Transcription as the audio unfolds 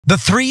The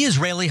 3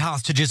 Israeli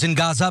hostages in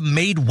Gaza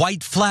made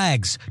white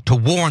flags to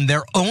warn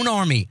their own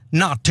army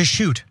not to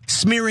shoot,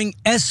 smearing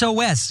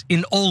SOS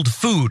in old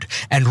food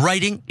and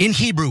writing in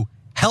Hebrew,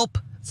 "Help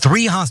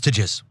 3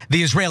 hostages."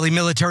 The Israeli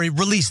military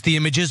released the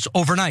images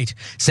overnight,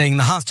 saying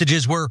the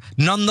hostages were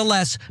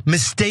nonetheless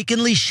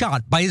mistakenly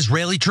shot by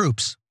Israeli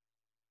troops.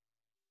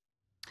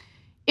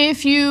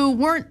 If you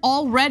weren't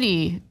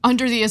already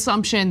under the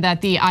assumption that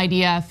the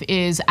IDF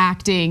is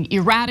acting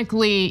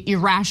erratically,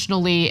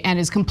 irrationally, and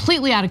is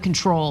completely out of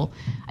control,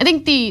 I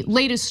think the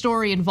latest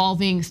story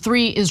involving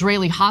 3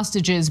 Israeli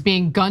hostages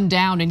being gunned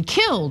down and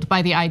killed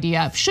by the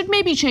IDF should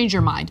maybe change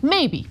your mind.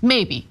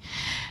 Maybe.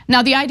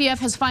 Now, the IDF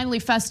has finally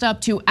fessed up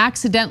to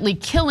accidentally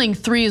killing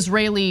 3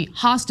 Israeli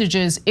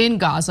hostages in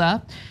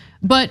Gaza,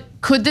 but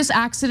could this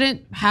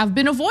accident have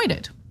been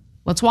avoided?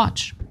 Let's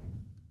watch.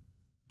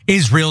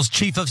 Israel's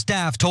chief of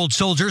staff told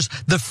soldiers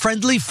the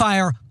friendly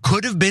fire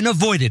could have been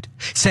avoided,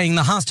 saying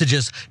the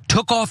hostages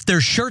took off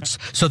their shirts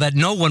so that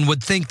no one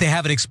would think they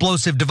have an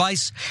explosive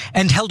device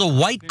and held a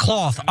white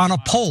cloth on a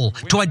pole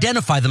to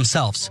identify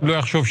themselves.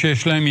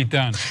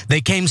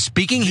 They came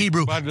speaking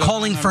Hebrew,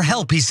 calling for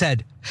help, he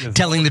said,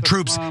 telling the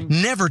troops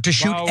never to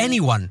shoot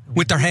anyone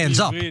with their hands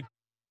up.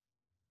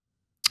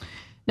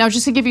 Now,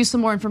 just to give you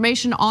some more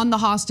information on the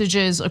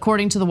hostages,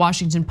 according to the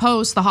Washington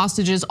Post, the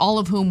hostages, all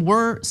of whom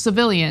were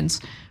civilians,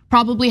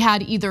 probably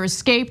had either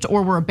escaped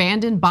or were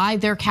abandoned by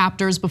their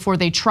captors before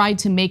they tried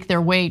to make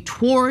their way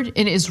toward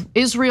an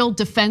Israel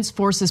Defense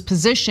Forces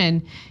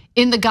position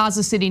in the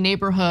Gaza City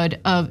neighborhood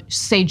of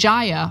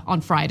Sejaya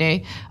on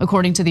Friday,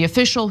 according to the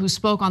official who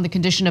spoke on the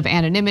condition of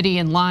anonymity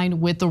in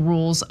line with the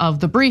rules of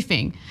the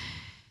briefing.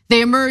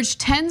 They emerged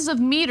tens of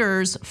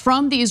meters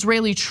from the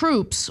Israeli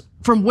troops,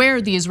 from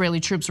where the Israeli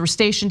troops were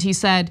stationed, he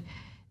said.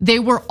 They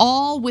were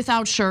all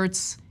without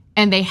shirts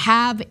and they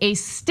have a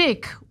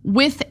stick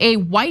with a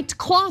white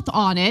cloth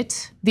on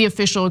it, the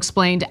official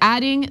explained,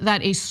 adding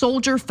that a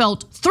soldier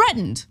felt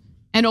threatened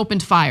and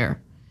opened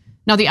fire.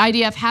 Now, the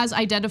IDF has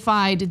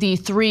identified the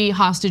 3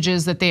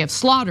 hostages that they have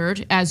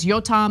slaughtered as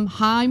Yotam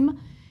Haim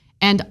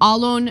and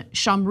Alon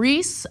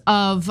Shimriz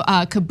of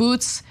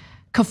kibbutz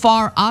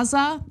Kfar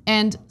Aza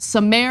and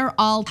Samer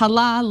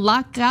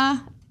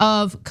al-Talalka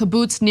of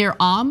kibbutz Nir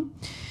Am.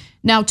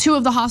 Now, 2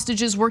 of the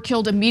hostages were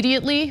killed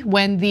immediately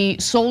when the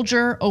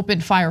soldier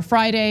opened fire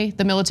Friday,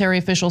 the military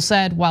official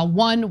said, while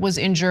 1 was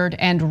injured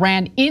and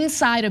ran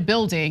inside a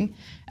building.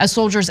 As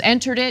soldiers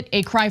entered it,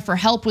 a cry for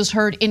help was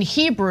heard in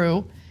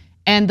Hebrew,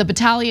 and the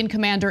battalion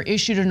commander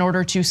issued an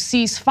order to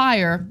cease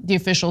fire, the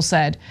official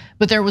said.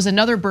 But there was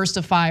another burst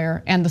of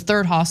fire and the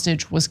 3rd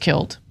hostage was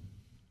killed.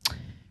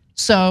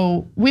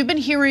 So we've been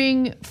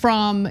hearing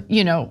from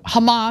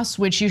Hamas,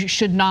 which you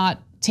should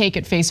not take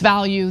at face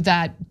value,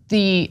 that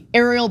the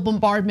aerial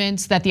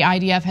bombardments that the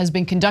IDF has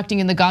been conducting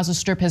in the Gaza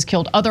Strip has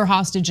killed other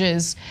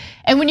hostages.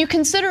 And when you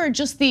consider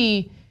just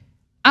the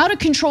out of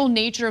control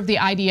nature of the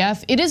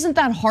IDF, it isn't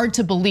that hard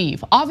to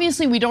believe.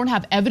 Obviously, we don't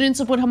have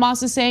evidence of what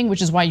Hamas is saying,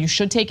 which is why you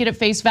should take it at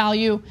face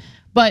value.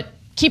 But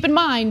keep in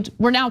mind,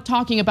 we're now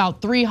talking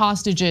about 3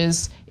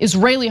 hostages,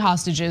 Israeli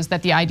hostages,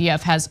 that the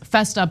IDF has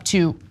fessed up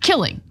to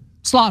killing,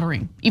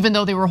 slaughtering, even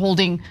though they were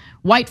holding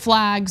white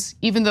flags,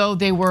 even though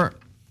they were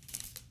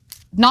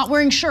not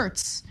wearing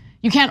shirts.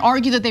 You can't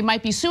argue that they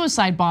might be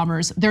suicide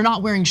bombers. They're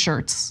not wearing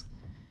shirts.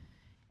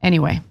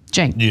 Anyway,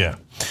 Cenk. Yeah.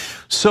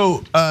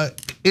 So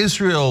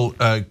Israel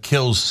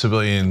kills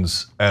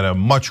civilians at a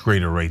much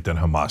greater rate than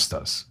Hamas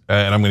does.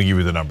 And I'm going to give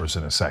you the numbers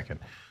in a second.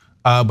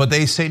 But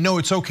they say, no,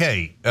 it's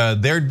okay.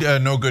 They're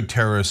no good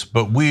terrorists,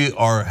 but we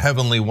are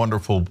heavenly,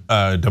 wonderful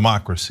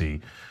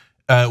democracy.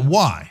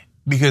 Why?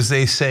 Because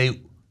they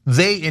say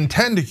they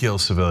intend to kill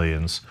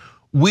civilians.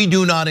 We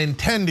do not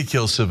intend to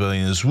kill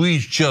civilians. We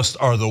just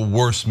are the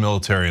worst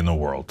military in the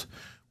world.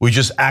 We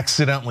just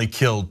accidentally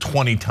killed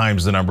 20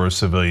 times the number of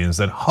civilians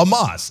that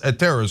Hamas, a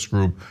terrorist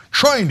group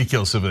trying to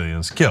kill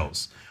civilians,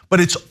 kills. But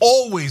it's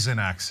always an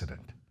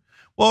accident.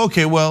 Well,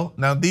 okay,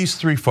 now these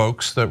 3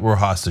 folks that were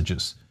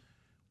hostages,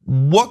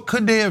 what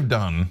could they have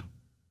done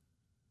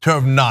to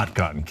have not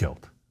gotten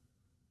killed?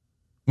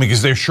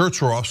 Because their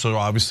shirts were off, so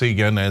obviously,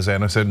 again, as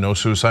Anna said, no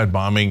suicide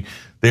bombing.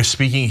 They're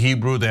speaking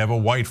Hebrew, they have a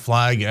white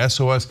flag,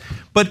 SOS.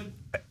 But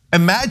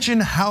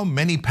imagine how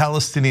many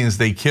Palestinians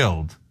they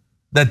killed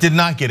that did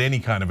not get any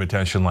kind of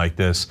attention like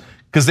this,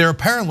 because they're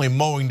apparently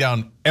mowing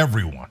down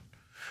everyone.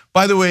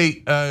 By the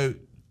way,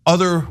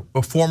 other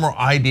former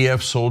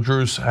IDF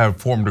soldiers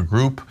have formed a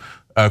group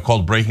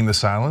called Breaking the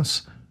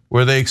Silence,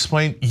 where they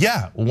explain,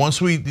 once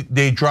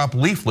they drop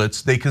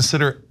leaflets, they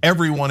consider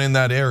everyone in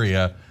that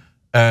area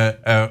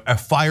a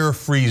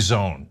fire-free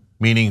zone,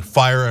 meaning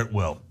fire at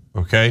will,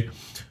 okay?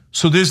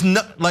 So there's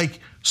not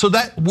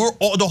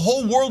the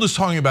whole world is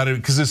talking about it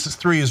because it's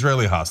 3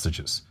 Israeli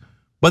hostages.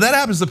 But that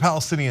happens to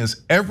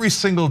Palestinians every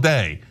single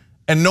day.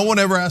 and no one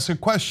ever asks a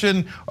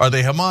question. Are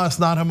they Hamas,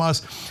 not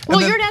Hamas? Well,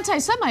 you're an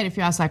anti-Semite if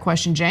you ask that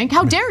question, Cenk.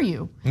 How dare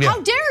you?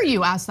 How dare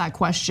you ask that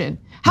question?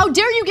 How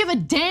dare you give a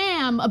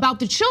damn about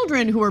the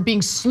children who are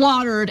being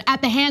slaughtered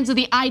at the hands of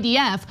the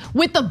IDF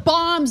with the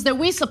bombs that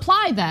we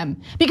supply them?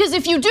 Because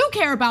if you do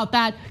care about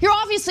that, you're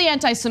obviously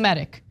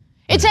anti-Semitic.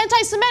 It's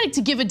anti-Semitic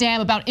to give a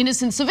damn about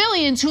innocent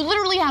civilians who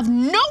literally have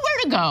nowhere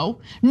to go,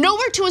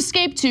 nowhere to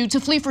escape to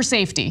flee for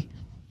safety.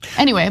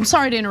 Anyway, I'm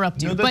sorry to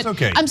interrupt you, no, that's but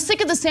okay. I'm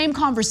sick of the same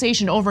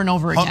conversation over and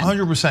over again.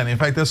 100%. In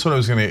fact, that's what one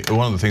of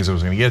the things I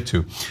was going to get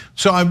to.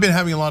 So I've been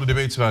having a lot of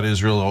debates about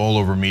Israel all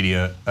over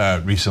media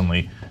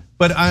recently,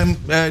 but I'm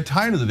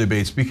tired of the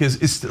debates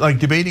because it's like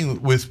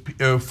debating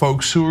with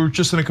folks who are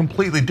just in a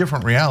completely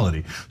different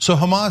reality. So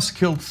Hamas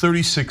killed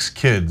 36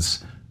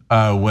 kids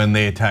when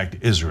they attacked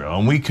Israel,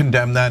 and we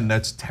condemn that, and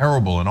that's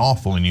terrible and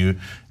awful.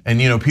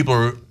 And people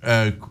are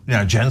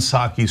Jen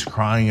Psaki's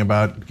crying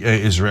about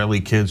Israeli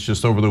kids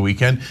just over the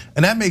weekend,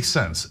 and that makes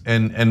sense.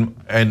 And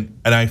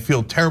I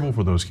feel terrible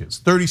for those kids.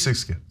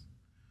 36 kids.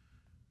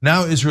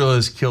 Now Israel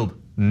has killed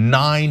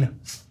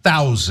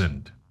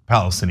 9,000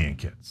 Palestinian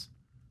kids.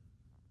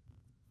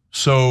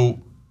 So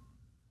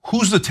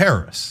who's the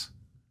terrorist?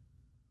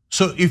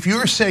 So if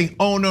you're saying,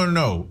 oh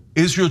no,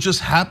 Israel just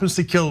happens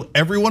to kill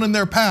everyone in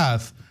their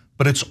path,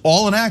 but it's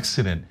all an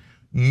accident,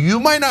 you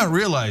might not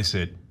realize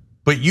it,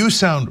 but you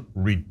sound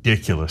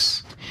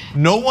ridiculous.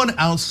 No one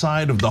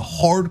outside of the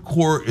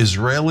hardcore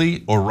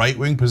Israeli or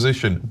right-wing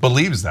position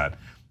believes that.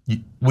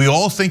 We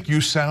all think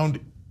you sound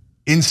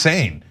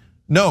insane.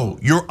 No,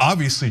 you're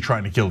obviously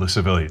trying to kill the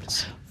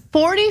civilians.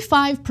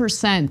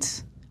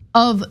 45%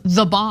 of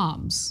the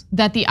bombs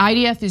that the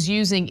IDF is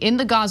using in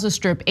the Gaza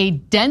Strip, a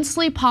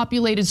densely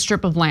populated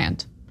strip of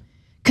land,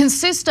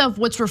 consist of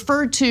what's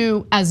referred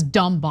to as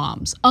dumb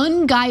bombs,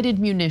 unguided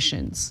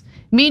munitions,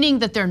 meaning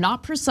that they're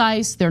not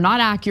precise, they're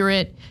not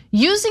accurate.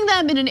 Using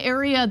them in an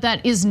area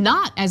that is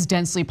not as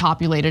densely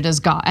populated as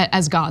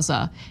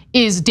Gaza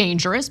is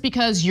dangerous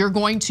because you're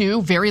going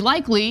to very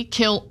likely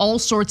kill all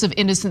sorts of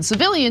innocent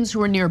civilians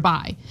who are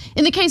nearby.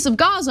 In the case of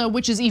Gaza,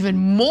 which is even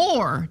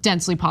more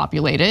densely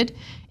populated,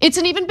 it's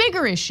an even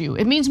bigger issue.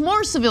 It means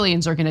more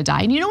civilians are gonna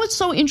die. And you know what's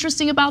so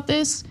interesting about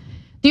this?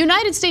 The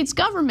United States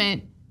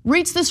government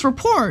reads this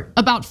report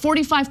about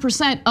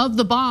 45% of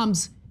the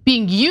bombs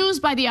being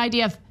used by the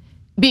IDF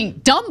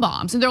being dumb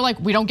bombs, and they're like,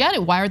 we don't get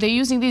it. Why are they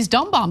using these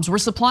dumb bombs? We're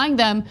supplying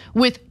them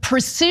with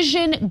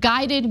precision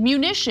guided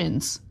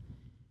munitions.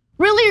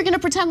 Really, you're gonna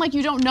pretend like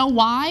you don't know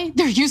why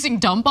they're using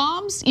dumb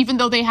bombs, even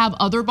though they have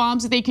other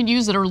bombs that they can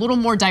use that are a little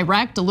more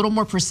direct, a little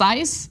more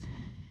precise?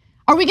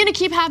 Are we gonna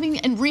keep having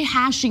and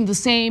rehashing the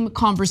same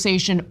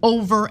conversation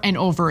over and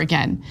over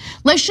again?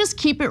 Let's just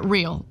keep it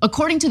real.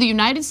 According to the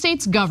United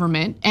States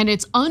government and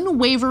its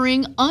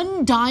unwavering,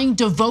 undying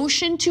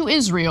devotion to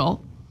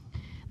Israel,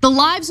 the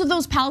lives of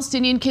those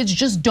Palestinian kids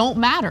just don't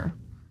matter.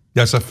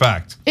 That's a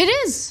fact. It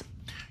is.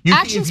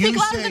 Actions speak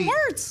louder than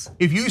words.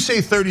 If you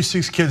say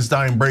 36 kids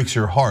dying breaks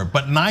your heart,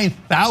 but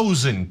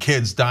 9,000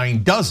 kids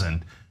dying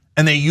doesn't,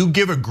 and then you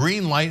give a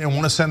green light and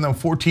want to send them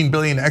 $14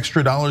 billion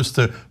extra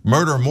to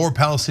murder more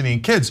Palestinian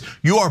kids,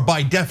 you are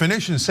by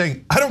definition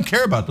saying, I don't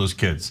care about those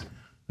kids.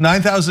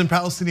 9,000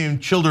 Palestinian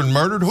children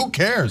murdered, who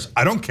cares?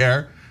 I don't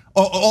care.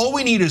 All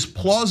we need is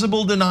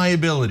plausible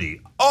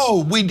deniability.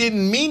 Oh, we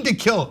didn't mean to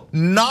kill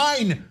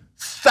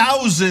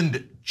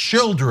 9,000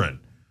 children.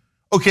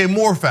 Okay,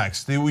 more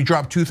facts. We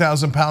dropped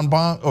 2,000-pound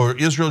bomb, or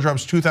Israel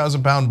drops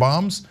 2,000-pound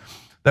bombs.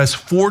 That's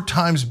 4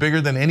 times bigger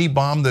than any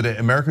bomb that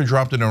America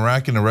dropped in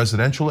Iraq in a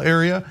residential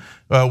area.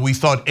 We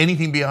thought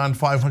anything beyond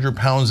 500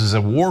 pounds is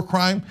a war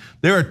crime.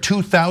 They're at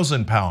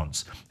 2,000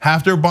 pounds.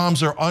 Half their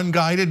bombs are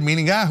unguided,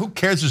 meaning, who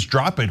cares, just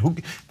drop it.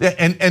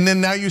 And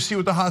then now you see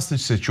with the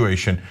hostage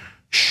situation.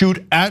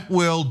 Shoot at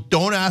will,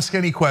 don't ask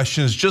any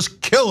questions, just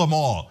kill them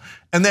all.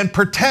 And then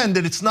pretend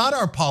that it's not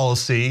our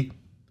policy.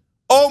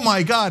 Oh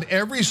my God,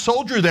 every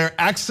soldier there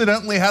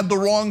accidentally had the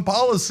wrong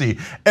policy.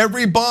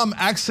 Every bomb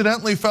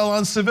accidentally fell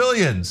on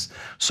civilians.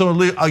 So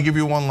I'll give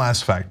you one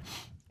last fact.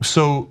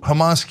 So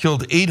Hamas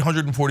killed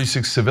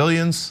 846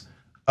 civilians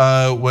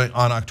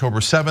on October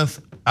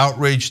 7th.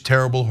 Outrage,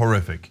 terrible,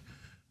 horrific.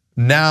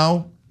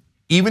 Now,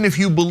 even if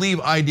you believe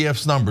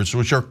IDF's numbers,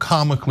 which are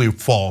comically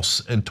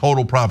false and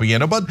total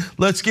propaganda, but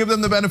let's give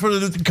them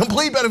the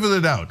complete benefit of the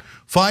doubt.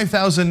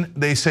 5,000,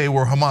 they say,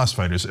 were Hamas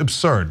fighters.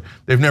 Absurd.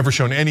 They've never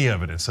shown any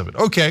evidence of it.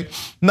 Okay,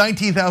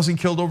 19,000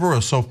 killed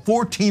overall, so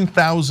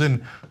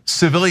 14,000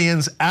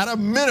 civilians at a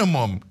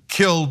minimum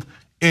killed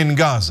in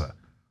Gaza.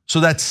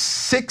 So that's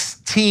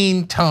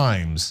 16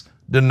 times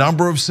the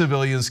number of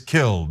civilians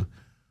killed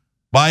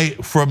by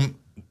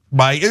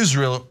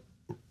Israel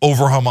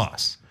over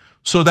Hamas.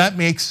 So that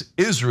makes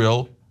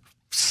Israel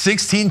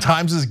 16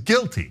 times as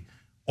guilty.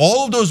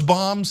 All of those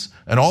bombs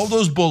and all of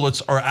those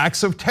bullets are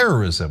acts of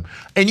terrorism.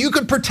 And you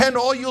could pretend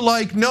all you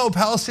like, no,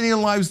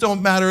 Palestinian lives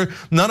don't matter,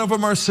 none of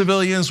them are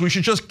civilians, we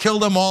should just kill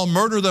them all,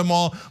 murder them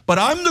all, but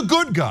I'm the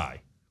good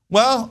guy.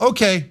 Well,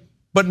 okay,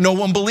 but no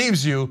one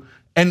believes you.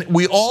 And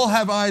we all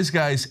have eyes,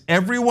 guys.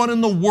 Everyone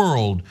in the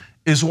world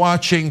is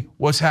watching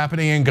what's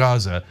happening in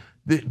Gaza.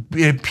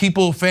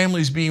 people,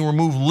 families being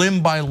removed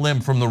limb by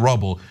limb from the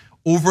rubble.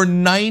 Over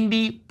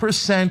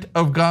 90%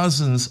 of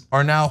Gazans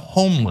are now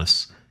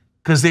homeless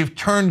because they've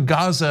turned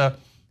Gaza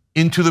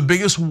into the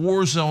biggest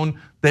war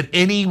zone that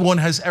anyone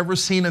has ever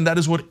seen, and that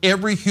is what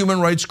every human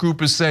rights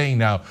group is saying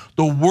now.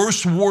 The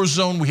worst war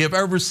zone we have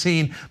ever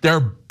seen. They're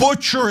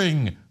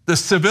butchering the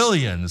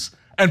civilians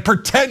and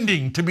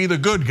pretending to be the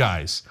good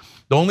guys.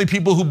 The only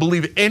people who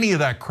believe any of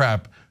that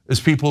crap is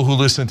people who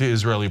listen to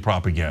Israeli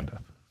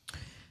propaganda.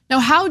 Now,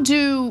 how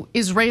do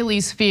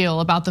Israelis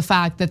feel about the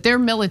fact that their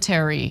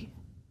military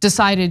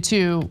decided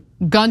to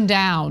gun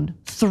down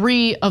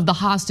 3 of the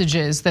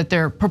hostages that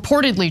they're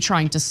purportedly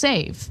trying to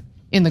save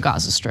in the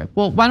Gaza Strip?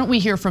 Well, why don't we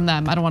hear from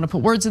them? I don't want to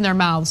put words in their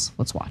mouths.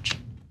 Let's watch.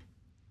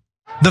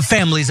 The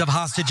families of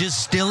hostages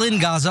still in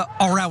Gaza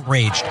are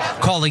outraged,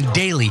 calling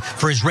daily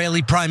for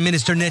Israeli Prime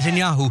Minister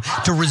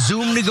Netanyahu to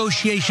resume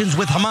negotiations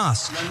with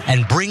Hamas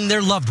and bring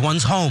their loved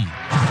ones home.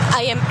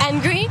 I am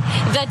angry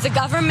that the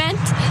government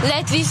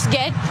let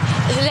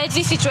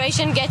this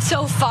situation get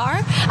so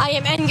far. I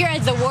am angry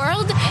at the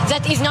world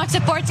that is not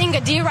supporting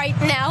a deal right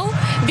now,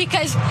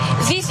 because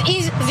this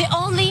is the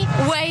only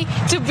way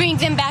to bring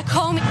them back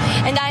home.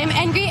 And I am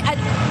angry at,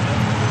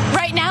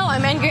 right now,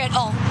 I'm angry at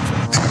all.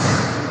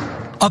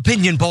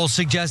 Opinion polls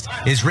suggest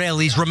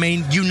Israelis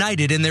remain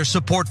united in their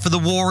support for the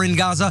war in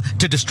Gaza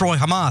to destroy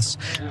Hamas,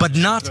 but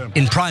not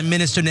in Prime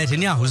Minister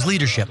Netanyahu's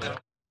leadership.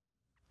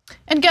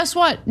 And guess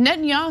what?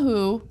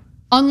 Netanyahu,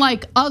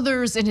 unlike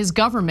others in his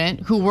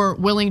government who were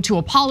willing to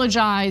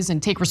apologize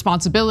and take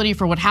responsibility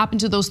for what happened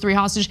to those 3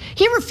 hostages,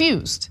 he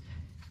refused.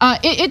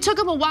 It took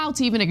him a while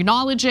to even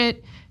acknowledge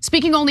it,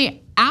 speaking only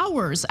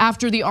hours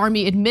after the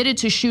army admitted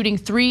to shooting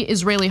 3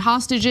 Israeli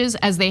hostages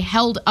as they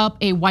held up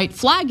a white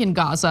flag in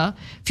Gaza,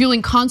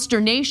 fueling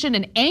consternation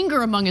and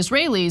anger among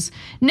Israelis.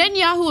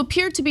 Netanyahu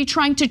appeared to be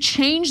trying to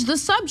change the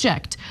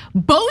subject,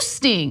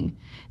 boasting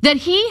that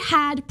he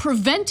had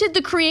prevented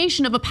the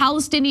creation of a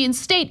Palestinian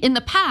state in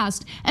the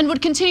past and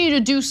would continue to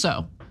do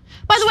so.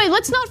 By the way,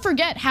 let's not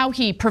forget how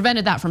he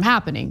prevented that from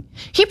happening.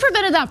 He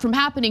prevented that from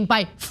happening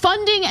by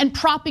funding and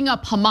propping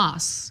up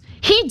Hamas.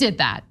 He did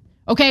that.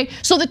 Okay,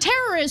 so the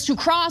terrorists who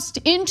crossed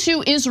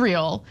into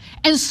Israel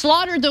and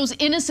slaughtered those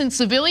innocent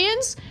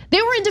civilians,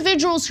 they were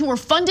individuals who were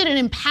funded and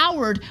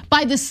empowered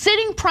by the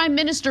sitting prime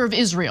minister of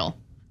Israel.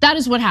 That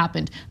is what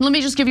happened. Let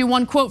me just give you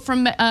one quote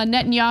from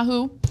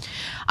Netanyahu.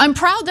 I'm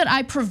proud that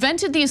I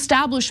prevented the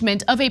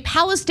establishment of a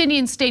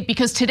Palestinian state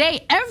because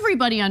today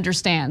everybody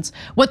understands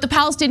what the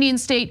Palestinian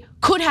state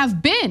could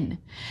have been.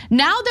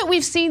 Now that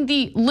we've seen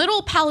the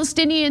little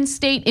Palestinian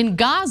state in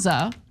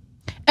Gaza,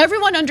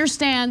 everyone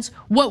understands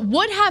what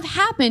would have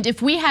happened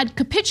if we had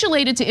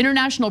capitulated to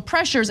international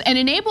pressures and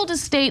enabled a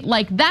state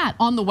like that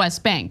on the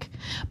West Bank.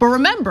 But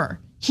remember,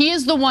 he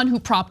is the one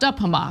who propped up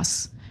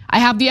Hamas. I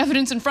have the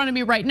evidence in front of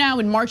me right now.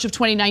 In March of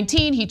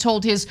 2019, he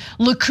told his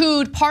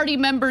Likud party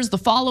members the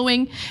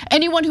following: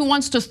 anyone who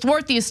wants to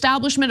thwart the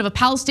establishment of a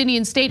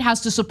Palestinian state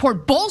has to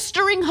support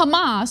bolstering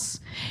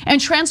Hamas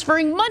and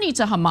transferring money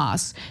to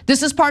Hamas.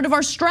 This is part of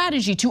our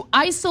strategy to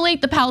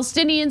isolate the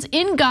Palestinians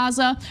in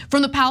Gaza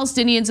from the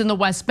Palestinians in the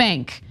West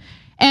Bank.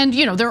 And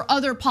there are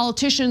other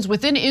politicians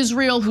within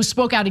Israel who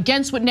spoke out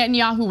against what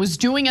Netanyahu was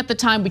doing at the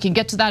time. We can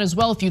get to that as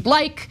well if you'd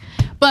like.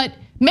 But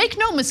make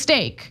no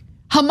mistake,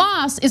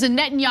 Hamas is a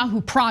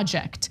Netanyahu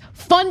project,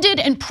 funded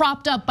and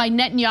propped up by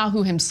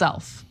Netanyahu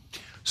himself.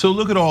 So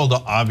look at all the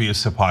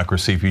obvious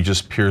hypocrisy if you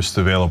just pierce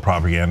the veil of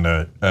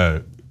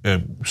propaganda.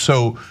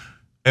 So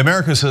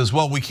America says,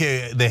 well, we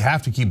can't. They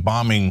have to keep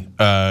bombing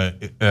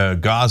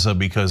Gaza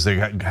because they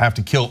have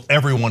to kill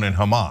everyone in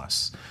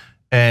Hamas,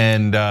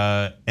 and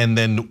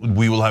then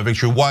we will have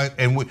victory. Why?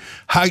 And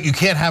how you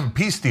can't have a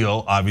peace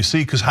deal,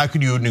 obviously, because how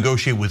could you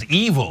negotiate with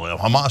evil?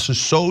 Hamas is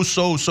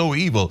so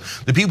evil.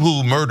 The people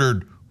who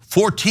murdered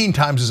 14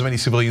 times as many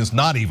civilians,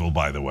 not evil,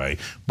 by the way,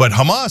 but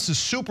Hamas is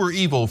super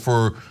evil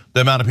for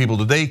the amount of people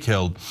that they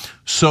killed.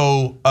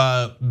 So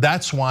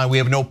that's why we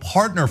have no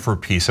partner for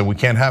peace and we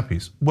can't have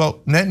peace.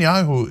 Well,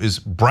 Netanyahu is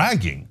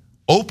bragging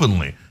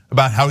openly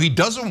about how he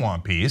doesn't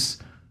want peace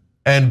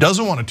and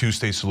doesn't want a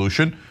 2-state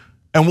solution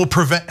and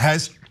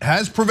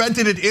has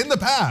prevented it in the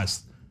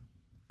past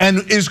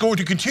and is going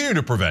to continue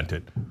to prevent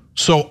it.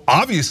 So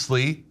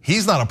obviously,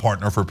 he's not a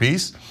partner for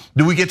peace.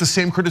 Do we get the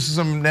same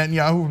criticism of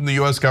Netanyahu from the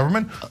US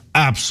government?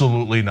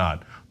 Absolutely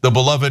not. The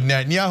beloved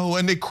Netanyahu,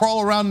 and they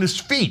crawl around his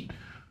feet.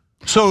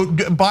 So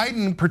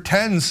Biden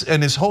pretends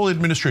and his whole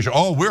administration,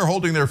 oh, we're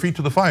holding their feet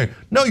to the fire.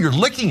 No, you're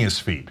licking his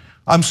feet.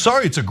 I'm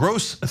sorry, it's a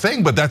gross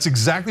thing, but that's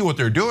exactly what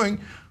they're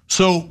doing.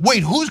 So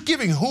wait, who's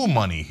giving who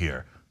money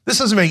here? This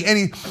doesn't make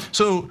any,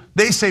 so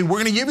they say, we're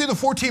gonna give you the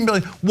 14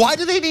 billion. Why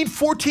do they need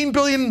 14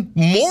 billion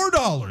more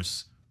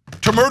dollars?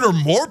 To murder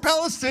more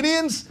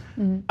Palestinians?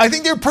 I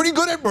think they're pretty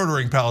good at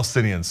murdering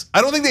Palestinians. I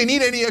don't think they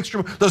need any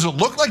extra. Does it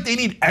look like they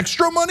need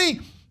extra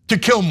money to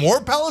kill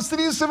more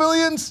Palestinian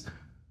civilians?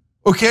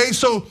 Okay,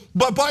 so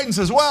but Biden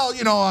says, well,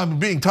 I'm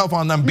being tough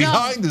on them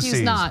behind the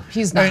scenes.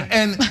 He's not.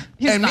 And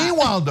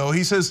meanwhile, though,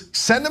 he says,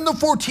 send them the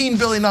 $14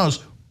 billion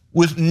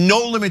with no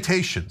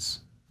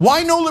limitations.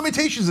 Why no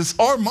limitations? It's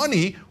our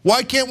money.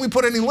 Why can't we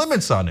put any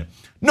limits on it?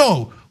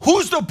 No,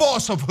 who's the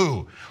boss of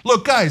who?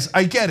 Look, guys,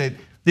 I get it.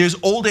 There's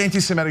old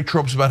anti-Semitic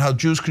tropes about how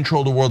Jews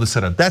control the world,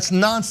 etc. That's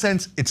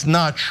nonsense. It's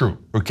not true,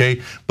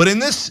 okay? But in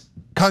this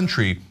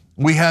country,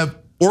 we have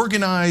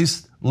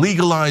organized,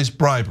 legalized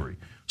bribery.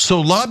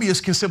 So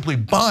lobbyists can simply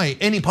buy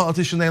any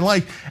politician they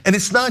like. And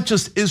it's not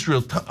just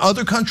Israel.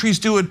 Other countries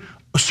do it.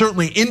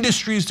 Certainly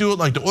industries do it,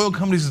 like the oil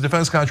companies, the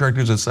defense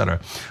contractors, etc.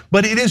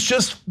 But it is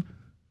just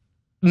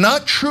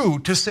not true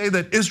to say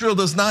that Israel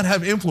does not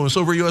have influence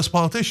over US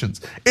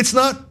politicians. It's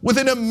not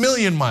within a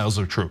million miles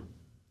of true.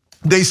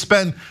 They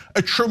spend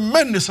a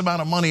tremendous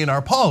amount of money in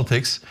our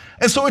politics.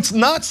 And so it's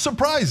not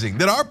surprising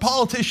that our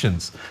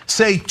politicians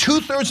say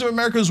 2/3 of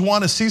Americans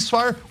want a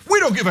ceasefire. We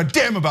don't give a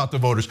damn about the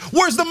voters.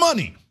 Where's the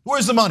money?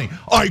 Where's the money?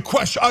 I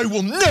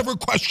will never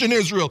question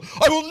Israel.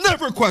 I will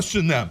never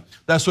question them.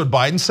 That's what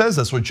Biden says.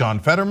 That's what John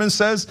Fetterman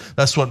says.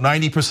 That's what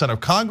 90% of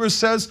Congress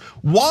says.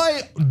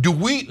 Why do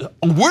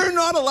we're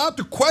not allowed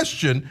to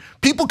question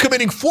people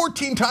committing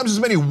 14 times as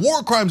many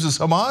war crimes as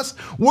Hamas?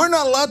 We're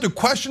not allowed to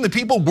question the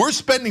people we're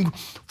sending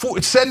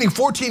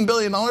 $14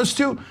 billion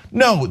to?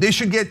 No, they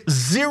should get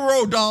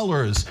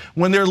 $0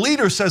 when their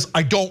leader says,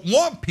 I don't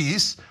want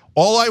peace.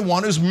 All I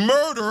want is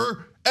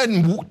murder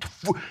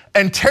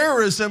and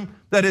terrorism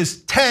that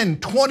is 10,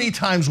 20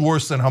 times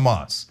worse than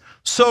Hamas.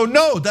 So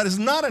no, that is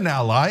not an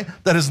ally,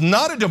 that is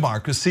not a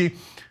democracy.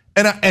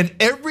 And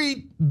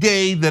every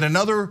day that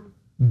another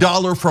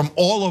dollar from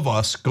all of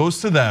us goes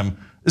to them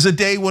is a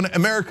day when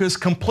America is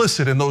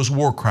complicit in those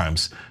war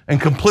crimes and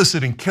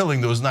complicit in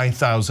killing those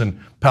 9,000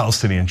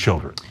 Palestinian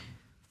children.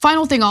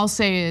 Final thing I'll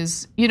say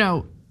is,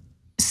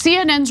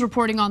 CNN's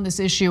reporting on this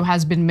issue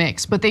has been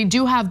mixed, but they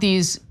do have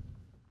these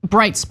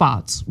bright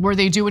spots where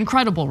they do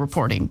incredible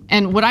reporting.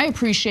 And what I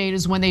appreciate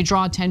is when they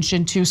draw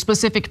attention to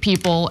specific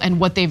people and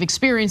what they've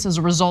experienced as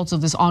a result of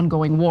this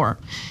ongoing war.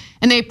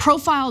 And they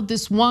profiled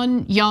this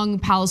one young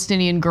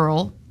Palestinian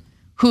girl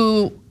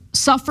who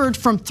suffered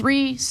from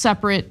 3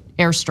 separate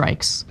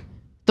airstrikes.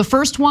 The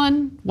first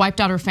one wiped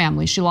out her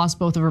family. She lost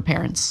both of her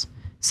parents.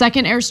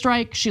 Second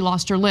airstrike, she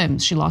lost her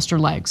limbs, she lost her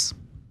legs.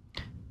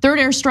 Third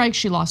airstrike,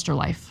 she lost her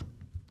life.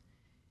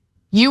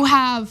 You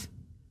have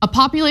a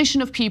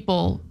population of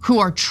people who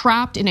are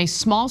trapped in a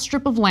small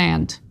strip of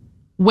land,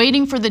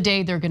 waiting for the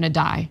day they're gonna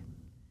die.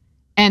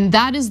 And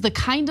that is the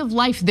kind of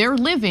life they're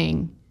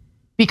living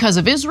because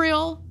of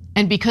Israel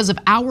and because of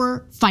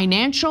our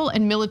financial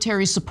and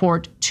military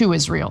support to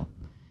Israel.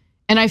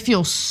 And I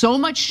feel so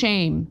much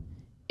shame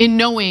in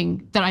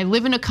knowing that I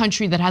live in a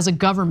country that has a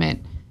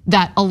government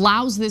that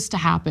allows this to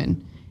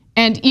happen.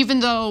 And even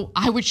though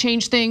I would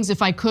change things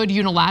if I could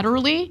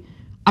unilaterally,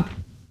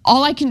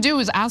 all I can do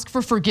is ask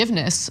for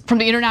forgiveness from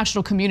the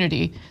international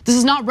community. This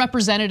is not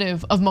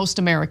representative of most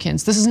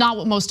Americans. This is not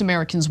what most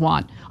Americans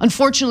want.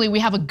 Unfortunately, we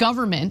have a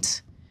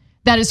government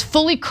that is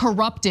fully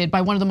corrupted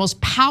by one of the most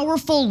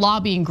powerful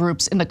lobbying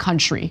groups in the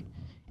country.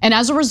 And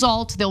as a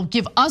result, they'll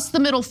give us the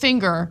middle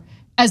finger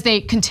as they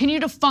continue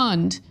to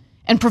fund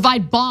and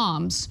provide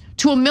bombs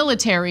to a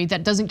military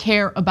that doesn't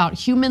care about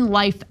human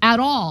life at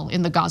all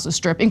in the Gaza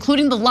Strip,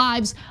 including the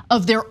lives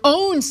of their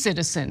own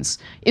citizens,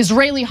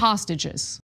 Israeli hostages.